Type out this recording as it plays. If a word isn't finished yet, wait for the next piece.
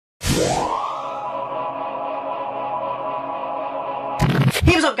Hey,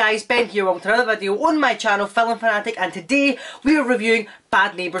 what's up guys, Ben here, welcome to another video on my channel, FilmFanatic, and today we are reviewing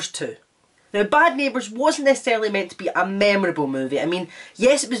Bad Neighbours 2. Now, Bad Neighbours wasn't necessarily meant to be a memorable movie. I mean,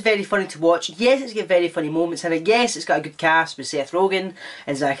 yes, it was very funny to watch, yes, it's got very funny moments in it, yes, it's got a good cast with Seth Rogen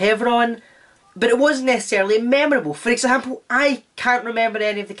and Zac Efron, but it wasn't necessarily memorable. For example, I can't remember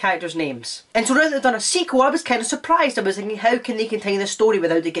any of the characters' names. And so now that they've done a sequel, I was kind of surprised. I was thinking, how can they contain this story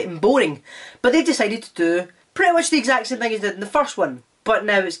without it getting boring? But they decided to do pretty much the exact same thing as they did in the first one. But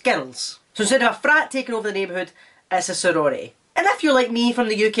now it's girls. So instead of a frat taking over the neighbourhood, it's a sorority. And if you're like me from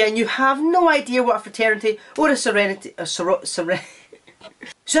the UK and you have no idea what a fraternity or a sorority...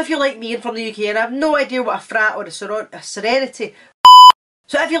 So if you're like me and from the UK and have no idea what a frat or a sorority...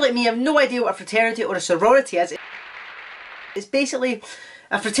 So if you're like me and have no idea what a fraternity or a sorority is, it's basically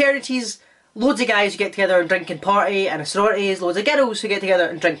a fraternity's loads of guys who get together and drink and party, and a sorority is loads of girls who get together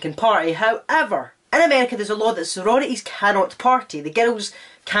and drink and party. However, in America there's a law that sororities cannot party. The girls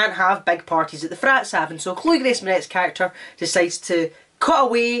can't have big parties that the frats have, and so Chloe Grace Moretz's character decides to cut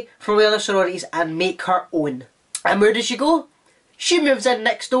away from the other sororities and make her own. And where does she go? She moves in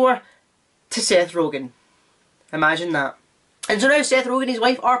next door to Seth Rogen. Imagine that. And so now Seth Rogen and his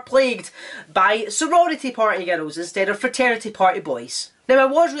wife are plagued by sorority party girls instead of fraternity party boys. Now, I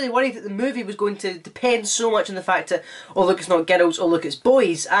was really worried that the movie was going to depend so much on the fact that, oh look, it's not girls, oh look, it's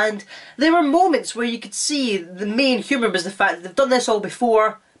boys. And there were moments where you could see the main humour was the fact that they've done this all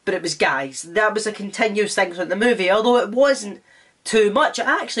before, but it was guys. That was a continuous thing throughout the movie. Although it wasn't too much, it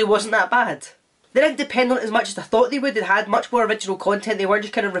actually wasn't that bad. They didn't depend on it as much as I thought they would. They had much more original content. They weren't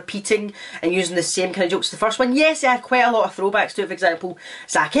just kind of repeating and using the same kind of jokes as the first one. Yes, they had quite a lot of throwbacks to it. For example,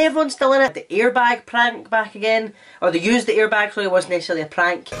 Zac Efron's still in it. The airbag prank back again. Or they used the airbag, so it wasn't necessarily a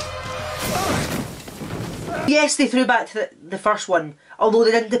prank. Yes, they threw back to the first one, although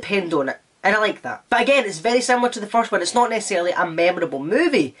they didn't depend on it. And I like that. But again, it's very similar to the first one. It's not necessarily a memorable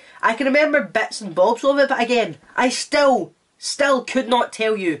movie. I can remember bits and bobs of it, but again, I still could not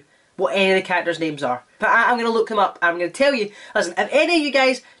tell you what any of the characters' names are. But I'm going to look them up. I'm going to tell you, listen, if any of you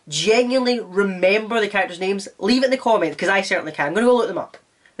guys genuinely remember the characters' names, leave it in the comments, because I certainly can. I'm going to go look them up.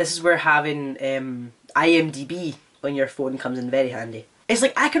 This is where having IMDb on your phone comes in very handy. It's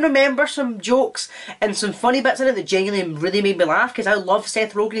like, I can remember some jokes and some funny bits in it that genuinely really made me laugh, because I love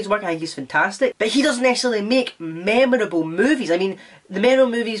Seth Rogen's work. I think he's fantastic. But he doesn't necessarily make memorable movies. I mean, the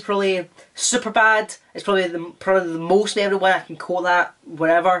memorable movie is probably Superbad. It's probably the most memorable one. I can quote that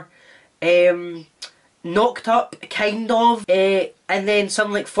wherever. Knocked Up, kind of, and then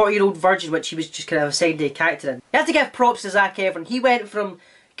something like 40-Year-Old Virgin, which he was just kind of a secondary character in. You have to give props to Zac Efron. He went from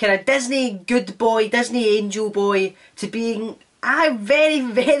kind of Disney good boy, Disney angel boy, to being a very,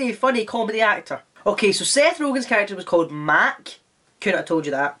 very funny comedy actor. Okay, so Seth Rogen's character was called Mac. Couldn't have told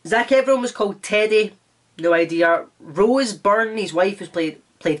you that. Zac Efron was called Teddy. No idea. Rose Byrne, his wife, was played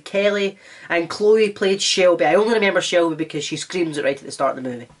Kelly, and Chloe played Shelby. I only remember Shelby because she screams it right at the start of the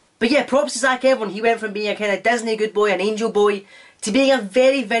movie. But yeah, props to Zac Efron. He went from being a kind of Disney good boy, an angel boy, to being a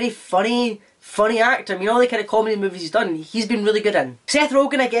very, very funny actor. I mean, all the kind of comedy movies he's done, he's been really good in. Seth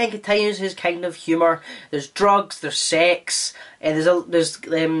Rogen again continues his kind of humour. There's drugs, there's sex, and there's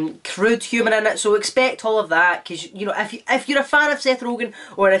crude humour in it. So expect all of that, because you know, if you're a fan of Seth Rogen,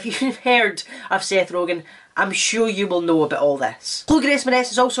 or if you've heard of Seth Rogen, I'm sure you will know about all this. Chloe Grace Moretz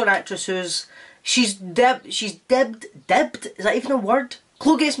is also an actress who's dibbed. Is that even a word?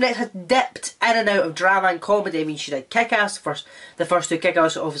 Chloe Grace Moretz has dipped in and out of drama and comedy. I mean, she did Kick-Ass, the first two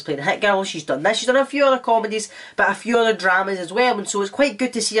Kick-Ass, obviously playing Hit Girl. She's done this, she's done a few other comedies, but a few other dramas as well, and so it's quite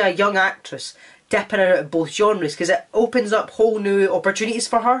good to see a young actress dipping in and out of both genres, because it opens up whole new opportunities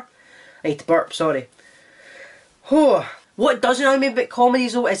for her. I need to burp, sorry. What does annoy me about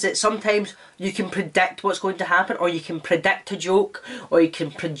comedies though is that sometimes you can predict what's going to happen, or you can predict a joke, or you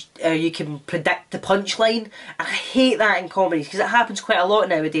can predict the punchline, and I hate that in comedies because it happens quite a lot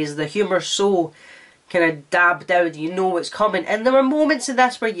nowadays. The humour's so kind of dabbed out, you know what's coming, and there were moments in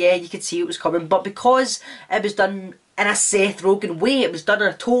this where yeah, you could see it was coming, but because it was done in a Seth Rogen way, it was done in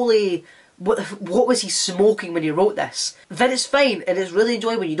a totally what was he smoking when he wrote this, then it's fine and it's really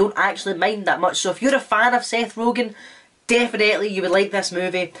enjoyable. You don't actually mind that much. So if you're a fan of Seth Rogen, definitely you would like this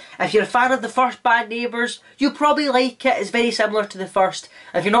movie. If you're a fan of the first Bad Neighbours, you'll probably like it. It's very similar to the first.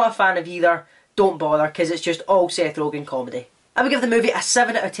 If you're not a fan of either, don't bother, because it's just all Seth Rogen comedy. I would give the movie a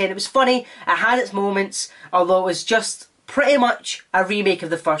 7 out of 10. It was funny, it had its moments, although it was just pretty much a remake of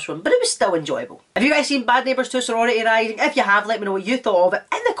the first one, but it was still enjoyable. Have you guys seen Bad Neighbours 2 Sorority Rising? If you have, let me know what you thought of it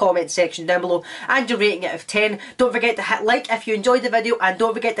in the comments section down below, and your rating out of 10. Don't forget to hit like if you enjoyed the video, and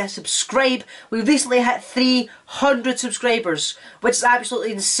don't forget to subscribe. We recently hit 300 subscribers, which is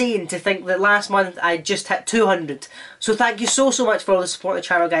absolutely insane to think that last month I just hit 200. So thank you so much for all the support of the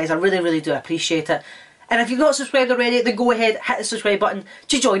channel, guys. I really do appreciate it. And if you've not subscribed already, then go ahead, hit the subscribe button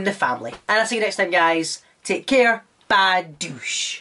to join the family. And I'll see you next time, guys. Take care. Bad douche.